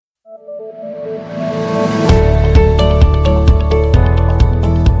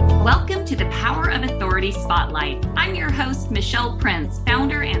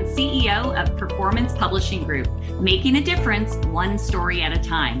Publishing Group, making a difference one story at a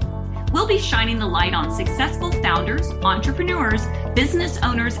time. We'll be shining the light on successful founders, entrepreneurs, business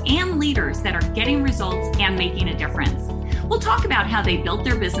owners, and leaders that are getting results and making a difference. We'll talk about how they built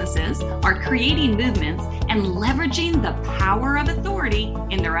their businesses, are creating movements, and leveraging the power of authority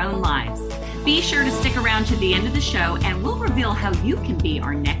in their own lives. Be sure to stick around to the end of the show, and we'll reveal how you can be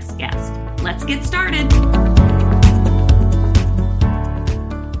our next guest. Let's get started.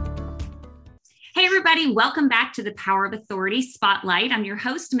 Hey, everybody. Welcome back to the Power of Authority Spotlight. I'm your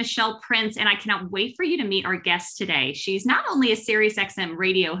host, Michelle Prince, and I cannot wait for you to meet our guest today. She's not only a SiriusXM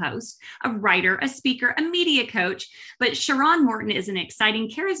radio host, a writer, a speaker, a media coach, but Sharrarne Morton is an exciting,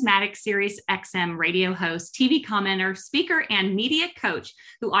 charismatic SiriusXM radio host, TV commenter, speaker, and media coach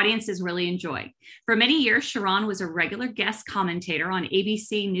who audiences really enjoy. For many years, Sharrarne was a regular guest commentator on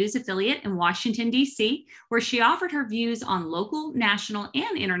ABC News affiliate in Washington, D.C., where she offered her views on local, national,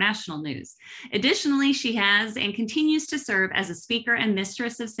 and international news. Additionally, she has and continues to serve as a speaker and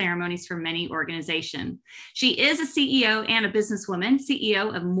mistress of ceremonies for many organizations. She is a CEO and a businesswoman,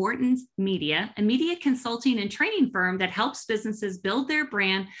 CEO of Morton Media, a media consulting and training firm that helps businesses build their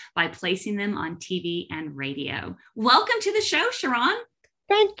brand by placing them on TV and radio. Welcome to the show, Sharrarne.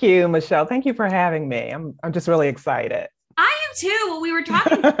 Thank you, Michelle. Thank you for having me. I'm just really excited. I am too. Well, we were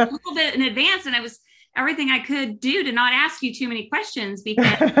talking a little bit in advance, and I was everything I could do to not ask you too many questions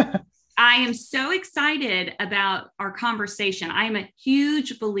because I am so excited about our conversation. I am a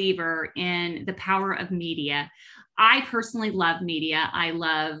huge believer in the power of media. I personally love media. I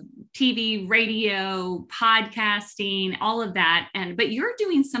love TV, radio, podcasting, all of that. But you're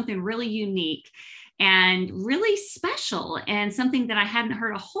doing something really unique and really special and something that I hadn't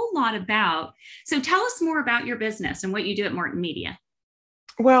heard a whole lot about. So tell us more about your business and what you do at Morton Media.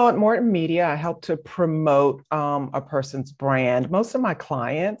 Well, at Morton Media, I help to promote a person's brand. Most of my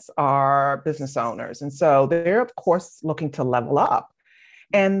clients are business owners. And so they're, of course, looking to level up.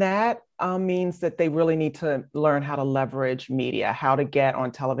 And that means that they really need to learn how to leverage media, how to get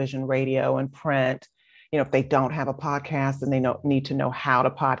on television, radio, and print. You know, if they don't have a podcast, then they need to know how to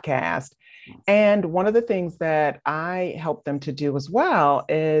podcast. And one of the things that I help them to do as well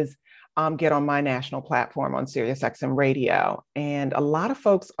is get on my national platform on SiriusXM radio. And a lot of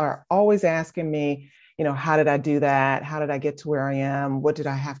folks are always asking me, you know, how did I do that? How did I get to where I am? What did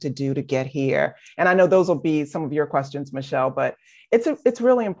I have to do to get here? And I know those will be some of your questions, Michelle, but it's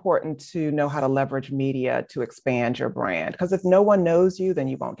really important to know how to leverage media to expand your brand. Because if no one knows you, then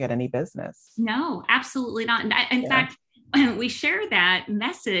you won't get any business. No, absolutely not. In fact, we share that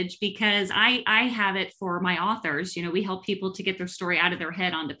message because I have it for my authors. You know, we help people to get their story out of their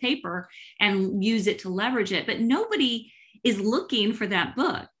head onto paper and use it to leverage it. But nobody is looking for that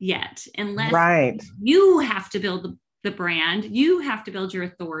book yet, unless you have to build the brand, you have to build your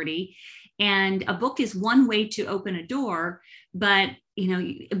authority. And a book is one way to open a door, but you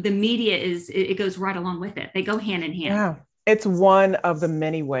know, the media it goes right along with it. They go hand in hand. Yeah. It's one of the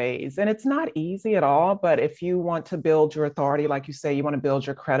many ways, and it's not easy at all. But if you want to build your authority, like you say, you want to build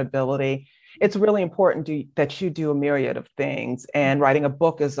your credibility, it's really important that you do a myriad of things. And writing a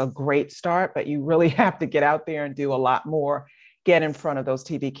book is a great start, but you really have to get out there and do a lot more. Get in front of those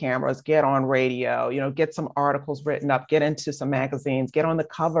TV cameras, get on radio, you know, get some articles written up, get into some magazines, get on the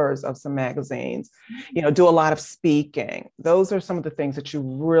covers of some magazines, you know, do a lot of speaking. Those are some of the things that you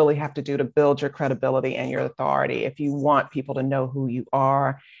really have to do to build your credibility and your authority if you want people to know who you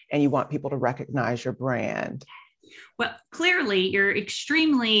are and you want people to recognize your brand. Well, clearly you're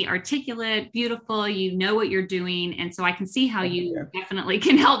extremely articulate, beautiful, you know what you're doing. And so I can see how you definitely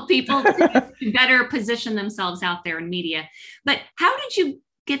can help people to better position themselves out there in media. But how did you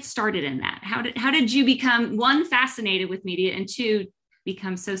get started in that? How did you become, one, fascinated with media, and two,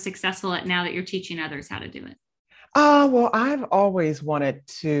 become so successful at now that you're teaching others how to do it? Well, I've always wanted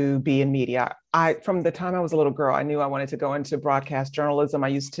to be in media. From the time I was a little girl, I knew I wanted to go into broadcast journalism. I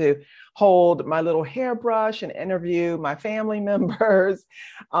used to hold my little hairbrush and interview my family members.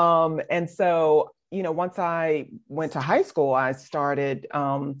 And so, you know, once I went to high school, I started,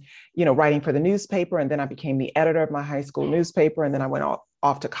 writing for the newspaper. And then I became the editor of my high school newspaper. And then I went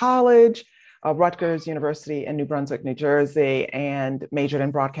off to college. Rutgers University in New Brunswick, New Jersey, and majored in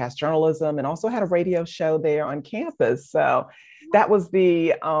broadcast journalism and also had a radio show there on campus. So that was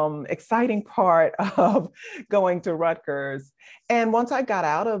the exciting part of going to Rutgers. And once I got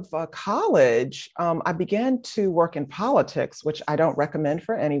out of college, I began to work in politics, which I don't recommend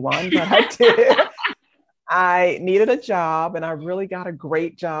for anyone, but I did. I needed a job, and I really got a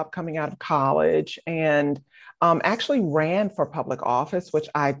great job coming out of college, and actually ran for public office, which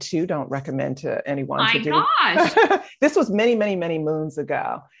I too don't recommend to anyone to My do. gosh. This was many, many, many moons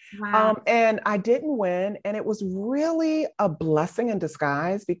ago. Wow. And I didn't win. And it was really a blessing in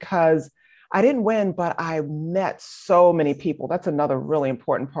disguise because I didn't win, but I met so many people. That's another really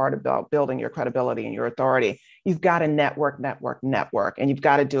important part about building your credibility and your authority. You've got to network, network, network, and you've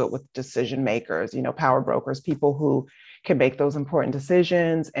got to do it with decision makers, power brokers, people who can make those important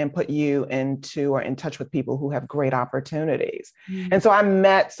decisions and put you into or in touch with people who have great opportunities. And Mm. so I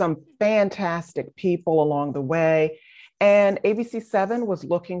met some fantastic people along the way. And ABC7 was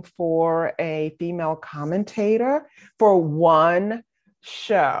looking for a female commentator for one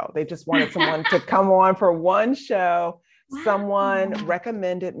show. They just wanted someone to come on for one show. Someone Wow.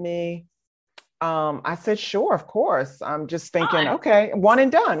 recommended me. I said, sure, of course. I'm just thinking, Fun. okay, one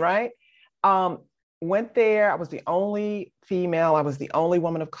and done, right? Um, Went there. I was the only female. I was the only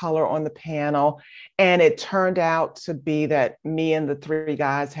woman of color on the panel. And it turned out to be that me and the three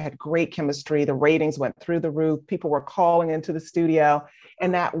guys had great chemistry. The ratings went through the roof. People were calling into the studio.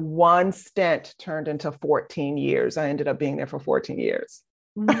 And that one stint turned into 14 years. I ended up being there for 14 years.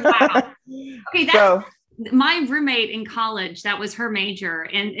 Wow. Okay, that's So, my roommate in college. That was her major,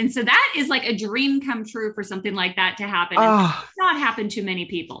 and so that is like a dream come true for something like that to happen, and ah, not happen to many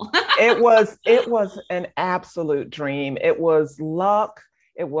people. it was an absolute dream. It was luck.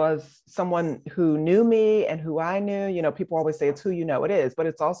 It was someone who knew me and who I knew. People always say it's who you know it is, but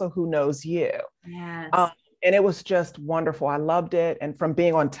it's also who knows you. Um, Yes. and it was just wonderful. I loved it. And from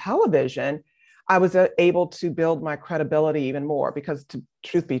being on television, I was able to build my credibility even more because,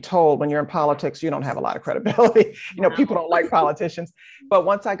 truth be told, when you're in politics, you don't have a lot of credibility. People Wow. don't like politicians. But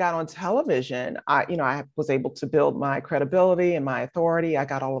once I got on television, I was able to build my credibility and my authority. I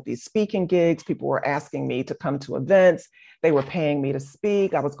got all of these speaking gigs. People were asking me to come to events. They were paying me to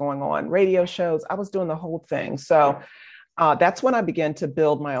speak. I was going on radio shows. I was doing the whole thing. So that's when I began to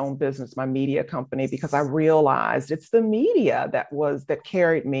build my own business, my media company, because I realized it's the media that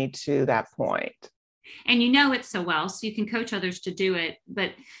carried me to that point. And you know it so well, so you can coach others to do it.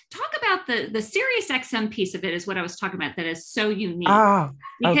 But talk about the Sirius XM piece of it is what I was talking about that is so unique. Ah,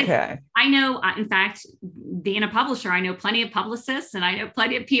 Because okay. I know, in fact, being a publisher, I know plenty of publicists and I know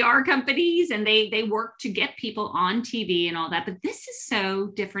plenty of PR companies, and they work to get people on TV and all that. But this is so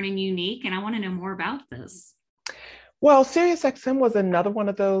different and unique, and I want to know more about this. Well, SiriusXM was another one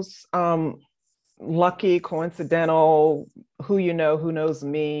of those lucky, coincidental, who knows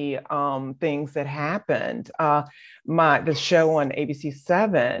me things that happened. The show on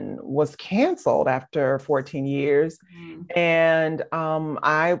ABC7 was canceled after 14 years. Mm. And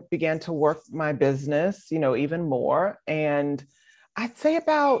I began to work my business, even more. And I'd say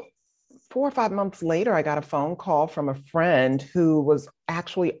about 4 or 5 months later, I got a phone call from a friend who was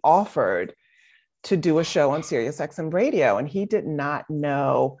actually offered to do a show on SiriusXM radio. And he did not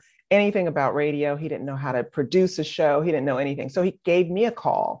know anything about radio. He didn't know how to produce a show. He didn't know anything. So he gave me a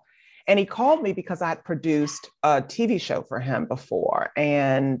call. And he called me because I'd produced a TV show for him before.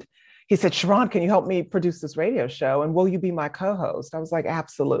 And he said, Sharrarne, can you help me produce this radio show? And will you be my co-host? I was like,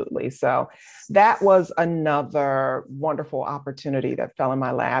 absolutely. So that was another wonderful opportunity that fell in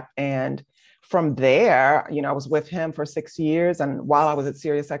my lap. And from there, I was with him for 6 years. And while I was at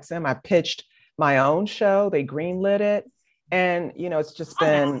SiriusXM, I pitched my own show. They greenlit it. And,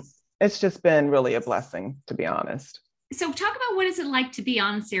 it's just been really a blessing, to be honest. So talk about what is it like to be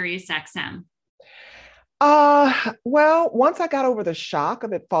on Sirius XM? Well, once I got over the shock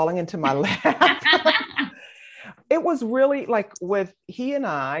of it falling into my lap, it was really like with he and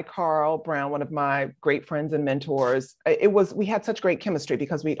I, Carl Brown, one of my great friends and mentors, we had such great chemistry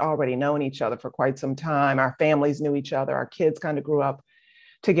because we'd already known each other for quite some time. Our families knew each other. Our kids kind of grew up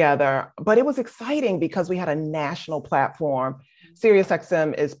together, but it was exciting because we had a national platform.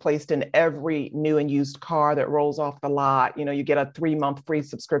 SiriusXM is placed in every new and used car that rolls off the lot. You get a 3-month free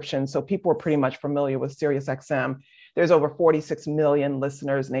subscription. So people are pretty much familiar with SiriusXM. There's over 46 million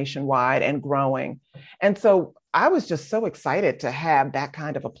listeners nationwide and growing. And so I was just so excited to have that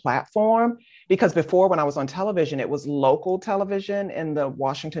kind of a platform because before, when I was on television, it was local television in the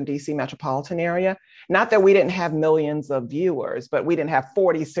Washington, D.C. metropolitan area. Not that we didn't have millions of viewers, but we didn't have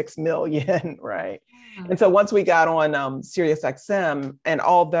 46 million, right? And so once we got on SiriusXM, and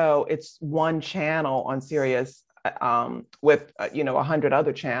although it's one channel on Sirius with 100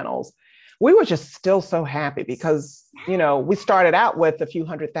 other channels, we were just still so happy because, we started out with a few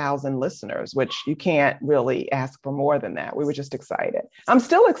 100,000 listeners, which you can't really ask for more than that. We were just excited. I'm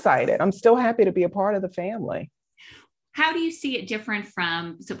still excited. I'm still happy to be a part of the family. How do you see it different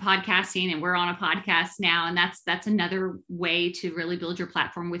from podcasting? And we're on a podcast now, and that's another way to really build your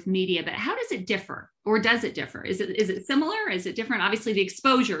platform with media. But how does it differ, or does it differ? Is it similar? Is it different? Obviously, the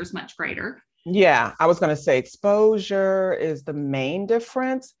exposure is much greater. Yeah, I was going to say exposure is the main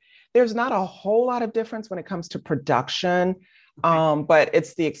difference. There's not a whole lot of difference when it comes to production, Okay. but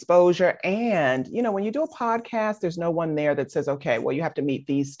it's the exposure. And, when you do a podcast, there's no one there that says, okay, well, you have to meet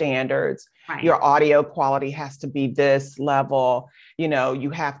these standards. Right. Your audio quality has to be this level. You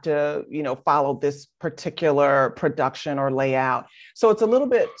have to, follow this particular production or layout. So it's a little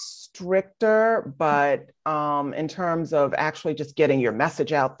bit stricter, but in terms of actually just getting your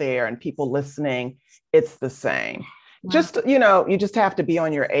message out there and people listening, it's the same. Wow. Just, you just have to be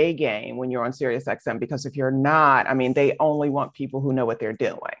on your A game when you're on SiriusXM, because if you're not, I mean, they only want people who know what they're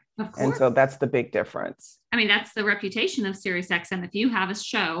doing. Of course. And so that's the big difference. I mean, that's the reputation of SiriusXM. If you have a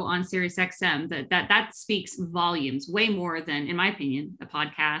show on SiriusXM, that speaks volumes, way more than, in my opinion, a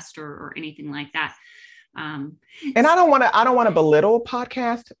podcast or anything like that. And I don't want to belittle a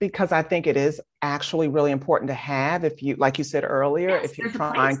podcast, because I think it is actually really important to have, if you, like you said earlier, Yes, if you're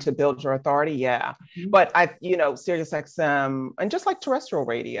trying to build your authority. Yeah. Mm-hmm. But SiriusXM, and just like terrestrial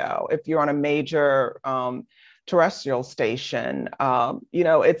radio, if you're on a major terrestrial station,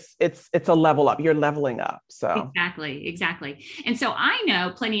 it's a level up. You're leveling up. So Exactly. And so I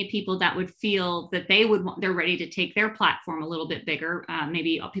know plenty of people that would feel that they're ready to take their platform a little bit bigger.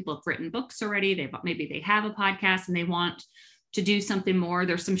 Maybe people have written books already. Maybe they have a podcast and they want to do something more.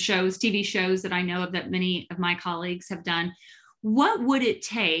 There's some shows, TV shows that I know of that many of my colleagues have done. What would it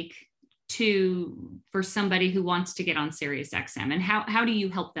take for somebody who wants to get on SiriusXM, and how do you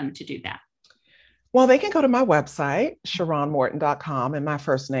help them to do that? Well, they can go to my website, SharrarneMorton.com, and my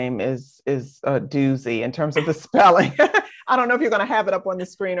first name is a doozy in terms of the spelling. I don't know if you're going to have it up on the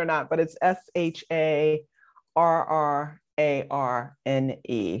screen or not, but it's SharrarRane,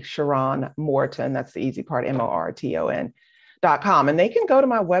 Sharrarne Morton. That's the easy part, MORTON.com. And they can go to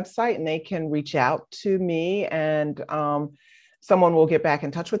my website and they can reach out to me, and someone will get back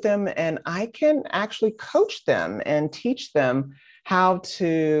in touch with them, and I can actually coach them and teach them how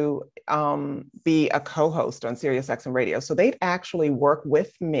to be a co-host on SiriusXM Radio. So they'd actually work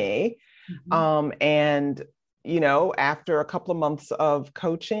with me. Mm-hmm. And, after a couple of months of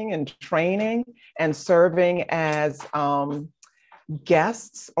coaching and training and serving as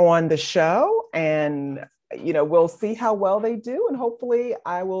guests on the show, and, we'll see how well they do. And hopefully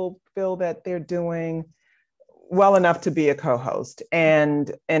I will feel that they're doing well enough to be a co-host.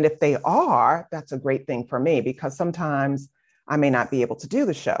 And if they are, that's a great thing for me, because sometimes I may not be able to do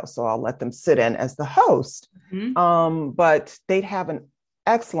the show, so I'll let them sit in as the host. Mm-hmm. But they'd have an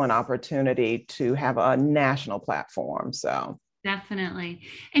excellent opportunity to have a national platform. So definitely.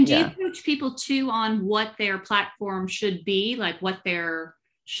 And do you coach people too on what their platform should be, like what their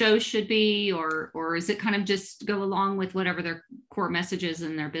show should be, or is it kind of just go along with whatever their core message is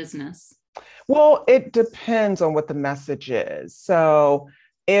in their business? Well, it depends on what the message is. So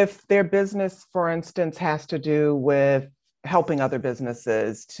if their business, for instance, has to do with helping other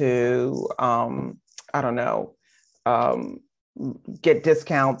businesses to, get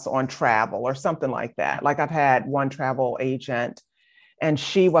discounts on travel or something like that. Like I've had one travel agent, and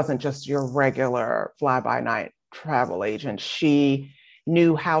she wasn't just your regular fly-by-night travel agent. She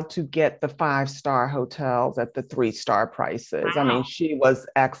knew how to get the 5-star hotels at the 3-star prices. Wow. I mean, she was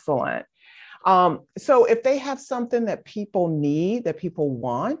excellent. So if they have something that people need, that people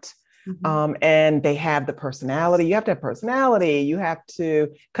want, mm-hmm. And they have the personality, you have to have personality, you have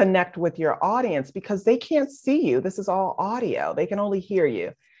to connect with your audience, because they can't see you. This is all audio. They can only hear you.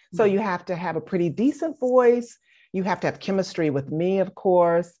 Mm-hmm. So you have to have a pretty decent voice. You have to have chemistry with me, of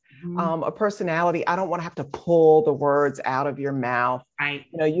course. Mm-hmm. A personality. I don't want to have to pull the words out of your mouth. Right.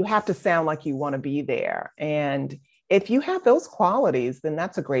 You have to sound like you want to be there. And if you have those qualities, then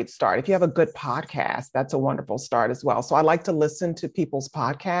that's a great start. If you have a good podcast, that's a wonderful start as well. So I like to listen to people's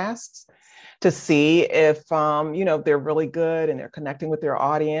podcasts to see if, they're really good and they're connecting with their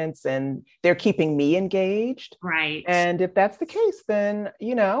audience and they're keeping me engaged. Right. And if that's the case, then,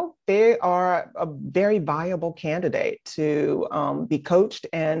 they are a very viable candidate to be coached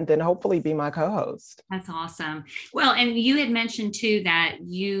and then hopefully be my co-host. That's awesome. Well, and you had mentioned too that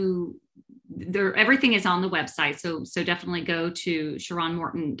everything is on the website. So definitely go to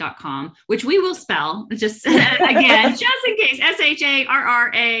SharrarneMorton.com, which we will spell just again, just in case,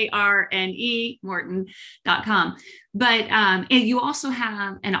 SharrarRane Morton.com. But you also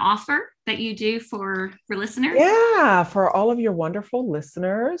have an offer that you do for listeners. Yeah. For all of your wonderful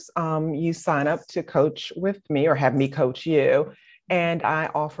listeners, you sign up to coach with me or have me coach you. And I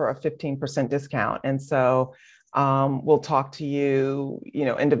offer a 15% discount. And so We'll talk to you,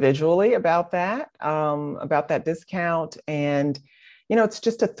 individually about that discount. And, it's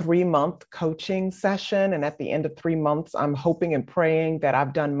just a 3-month coaching session. And at the end of 3 months, I'm hoping and praying that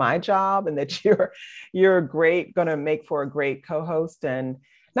I've done my job and that you're going to make for a great co-host. And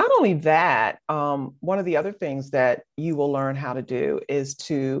not only that, one of the other things that you will learn how to do is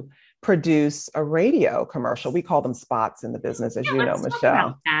to produce a radio commercial. We call them spots in the business, as you know, Let's talk about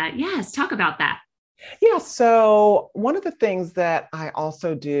Michelle. that. Yes, talk about that. Yeah. So one of the things that I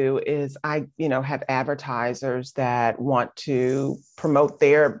also do is I, have advertisers that want to promote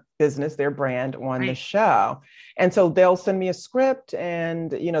their business, their brand on the Right. show. And so they'll send me a script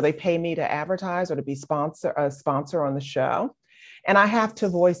and, they pay me to advertise or to be a sponsor on the show. And I have to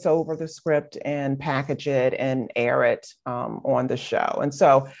voice over the script and package it and air it on the show. And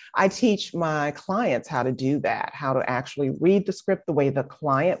so I teach my clients how to do that, how to actually read the script the way the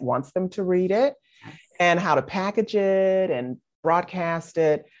client wants them to read it, and how to package it and broadcast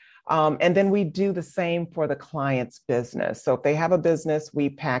it. And then we do the same for the client's business. So if they have a business, we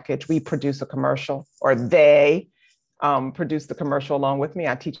produce a commercial, or they produce the commercial along with me.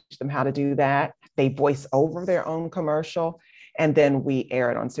 I teach them how to do that. They voice over their own commercial, and then we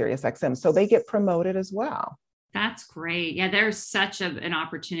air it on SiriusXM. So they get promoted as well. That's great. Yeah, there's such an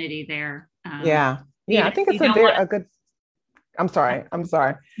opportunity there. Yeah. I think it's a good. I'm sorry.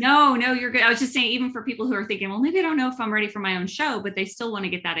 No, you're good. I was just saying, even for people who are thinking, well, maybe I don't know if I'm ready for my own show, but they still want to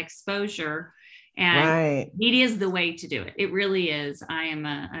get that exposure. And right. media is the way to do it. It really is. I am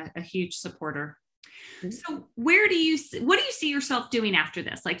a huge supporter. So what do you see yourself doing after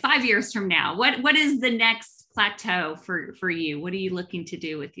this? Like 5 years from now, what is the next plateau for you? What are you looking to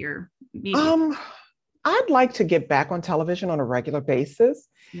do with your media? I'd like to get back on television on a regular basis.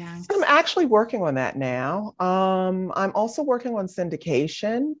 Yeah. And I'm actually working on that now. I'm also working on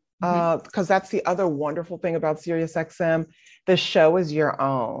syndication because that's the other wonderful thing about SiriusXM. The show is your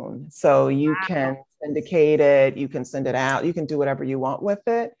own. So you can syndicate it, you can send it out, you can do whatever you want with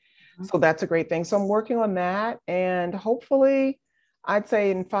it. So that's a great thing. So I'm working on that. And hopefully, I'd say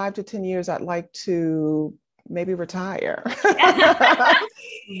in 5 to 10 years, I'd like to maybe retire.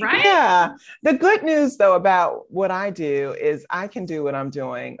 Right. Yeah. The good news, though, about what I do is I can do what I'm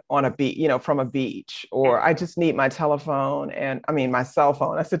doing on a beach, from a beach, or I just need my telephone my cell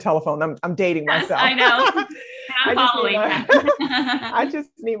phone. That's the telephone. I'm dating myself. I know. I'm following. I just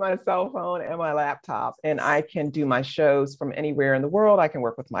need my cell phone and my laptop, and I can do my shows from anywhere in the world. I can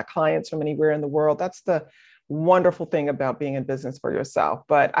work with my clients from anywhere in the world. That's the wonderful thing about being in business for yourself.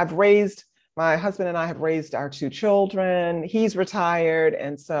 But my husband and I have raised our 2 children. He's retired.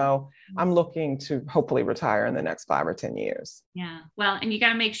 And so I'm looking to hopefully retire in the next 5 or 10 years. Yeah. Well, and you got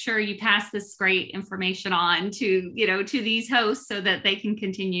to make sure you pass this great information on to these hosts so that they can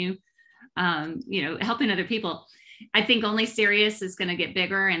continue, helping other people. I think only Sirius is going to get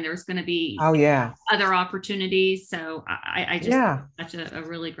bigger, and there's going to be other opportunities. So I just think that's a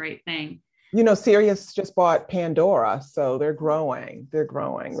really great thing. Sirius just bought Pandora, so they're growing. They're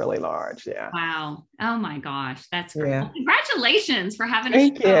growing really large. Yeah. Wow. Oh my gosh, that's great. Yeah. Well, congratulations for having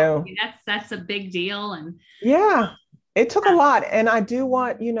Thank a show. you. I mean, that's a big deal. And yeah, it took a lot. And I do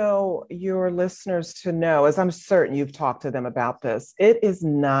want, your listeners to know, as I'm certain you've talked to them about this, it is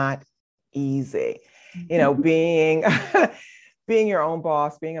not easy, being being your own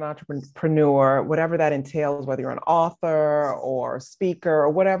boss, being an entrepreneur, whatever that entails, whether you're an author or speaker or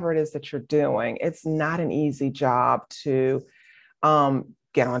whatever it is that you're doing, it's not an easy job to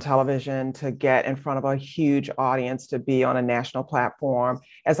get on television, to get in front of a huge audience, to be on a national platform.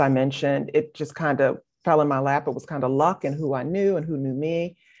 As I mentioned, it just kind of fell in my lap. It was kind of luck and who I knew and who knew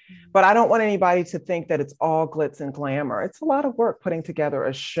me. But I don't want anybody to think that it's all glitz and glamour. It's a lot of work putting together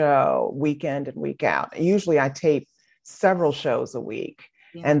a show week in and week out. Usually I tape several shows a week.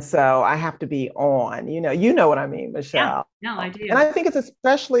 Yeah. And so I have to be on, you know what I mean, Michelle. Yeah. No, I do. And I think it's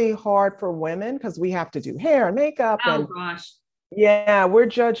especially hard for women because we have to do hair and makeup. Oh gosh. Yeah, we're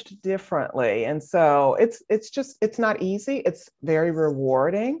judged differently. And so it's not easy. It's very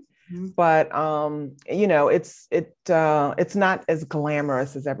rewarding, but it's not as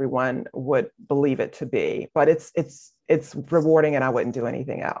glamorous as everyone would believe it to be, but it's rewarding, and I wouldn't do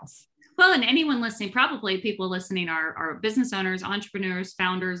anything else. Well, and anyone listening, probably people listening are business owners, entrepreneurs,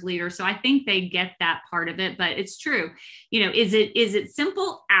 founders, leaders. So I think they get that part of it, but it's true. Is it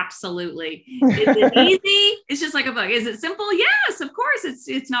simple? Absolutely. Is it easy? It's just like a book. Is it simple? Yes, of course.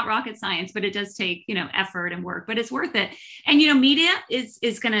 It's not rocket science, but it does take, effort and work, but it's worth it. And, media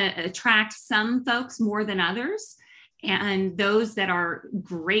is going to attract some folks more than others. And those that are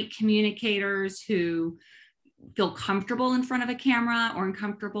great communicators who feel comfortable in front of a camera or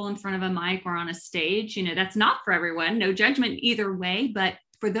uncomfortable in front of a mic or on a stage. That's not for everyone, no judgment either way, but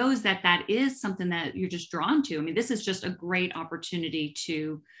for those that is something that you're just drawn to. I mean, this is just a great opportunity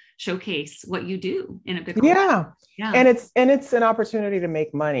to showcase what you do in a big way. Yeah. And it's an opportunity to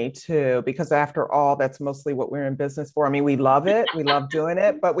make money too, because after all, that's mostly what we're in business for. I mean, we love it. We love doing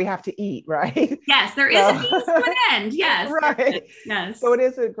it, but we have to eat, right? Yes, there is a means to an end. Yes. Right. Yes. So it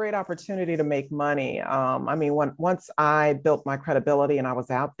is a great opportunity to make money. I mean, once I built my credibility and I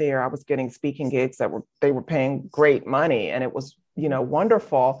was out there, I was getting speaking gigs they were paying great money, and it was,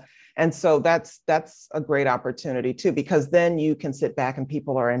 wonderful. And so that's a great opportunity too, because then you can sit back and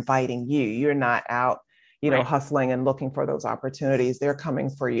people are inviting you. You're not out, Right. hustling and looking for those opportunities. They're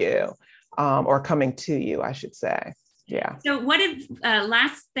coming for you, or coming to you, I should say. Yeah. So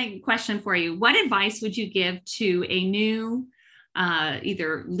question for you. What advice would you give to a new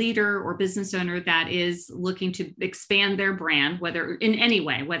either leader or business owner that is looking to expand their brand, whether in any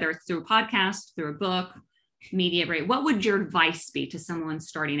way, whether it's through a podcast, through a book, media, right? What would your advice be to someone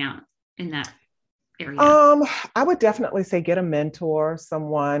starting out in that area? I would definitely say get a mentor,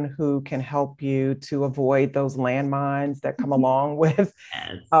 someone who can help you to avoid those landmines that come along with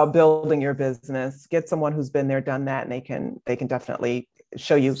building your business. Get someone who's been there, done that, and they can definitely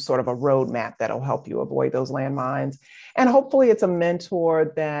show you sort of a roadmap that'll help you avoid those landmines. And hopefully it's a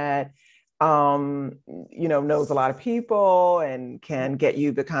mentor that knows a lot of people and can get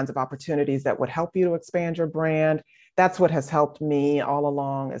you the kinds of opportunities that would help you to expand your brand. That's what has helped me all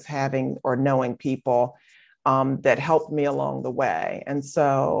along, is having or knowing people that helped me along the way. And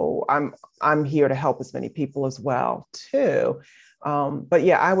so I'm here to help as many people as well too. But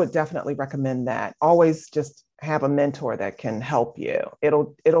yeah, I would definitely recommend that. Always just have a mentor that can help you.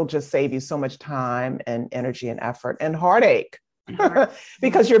 It'll just save you so much time and energy and effort and heartache.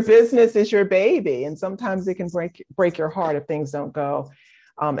 Because your business is your baby, and sometimes it can break your heart if things don't go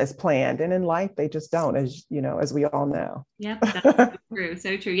as planned. And in life, they just don't, as we all know. Yep, that's true.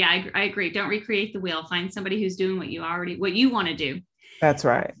 So true. Yeah, I agree. Don't recreate the wheel. Find somebody who's doing what you want to do. That's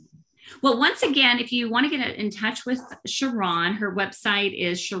right. Well, once again, if you want to get in touch with Sharrarne, her website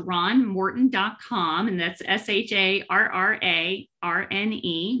is sharrarnemorton.com, and that's SHARRARNE,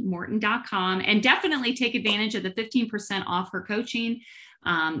 Morton.com. And definitely take advantage of the 15% off her coaching.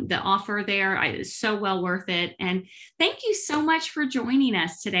 The offer there is so well worth it. And thank you so much for joining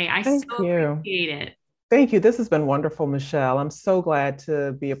us today. Appreciate it. Thank you. This has been wonderful, Michelle. I'm so glad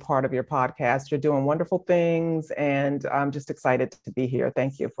to be a part of your podcast. You're doing wonderful things, and I'm just excited to be here.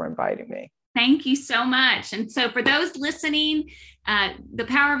 Thank you for inviting me. Thank you so much. And so for those listening, the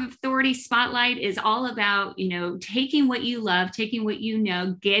Power of Authority Spotlight is all about, taking what you love, taking what you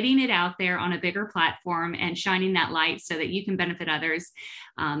know, getting it out there on a bigger platform and shining that light so that you can benefit others.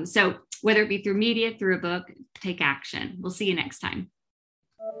 So whether it be through media, through a book, take action. We'll see you next time.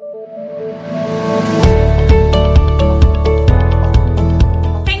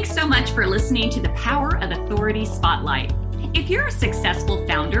 Thanks so much for listening to the Power of Authority Spotlight. If you're a successful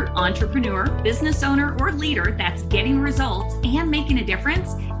founder, entrepreneur, business owner, or leader that's getting results and making a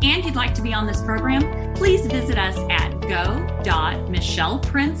difference, and you'd like to be on this program, please visit us at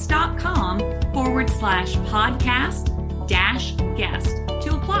go.michelleprince.com/podcast-guest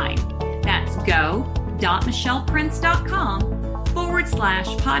to apply. That's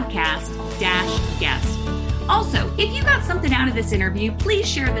go.michelleprince.com/podcast-guest. Also, if you got something out of this interview, please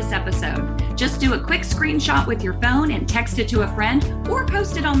share this episode. Just do a quick screenshot with your phone and text it to a friend, or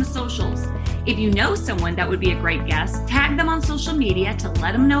post it on the socials. If you know someone that would be a great guest, tag them on social media to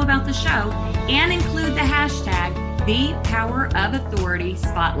let them know about the show, and include the hashtag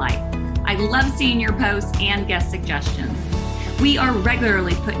 #ThePowerOfAuthoritySpotlight. I love seeing your posts and guest suggestions. We are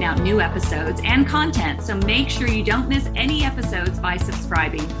regularly putting out new episodes and content, so make sure you don't miss any episodes by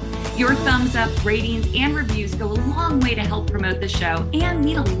subscribing. Your thumbs up, ratings, and reviews go a long way to help promote the show and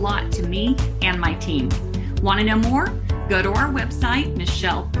mean a lot to me and my team. Want to know more? Go to our website,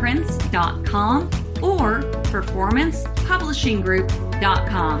 michelleprince.com, or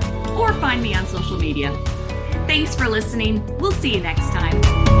performancepublishinggroup.com, or find me on social media. Thanks for listening. We'll see you next time.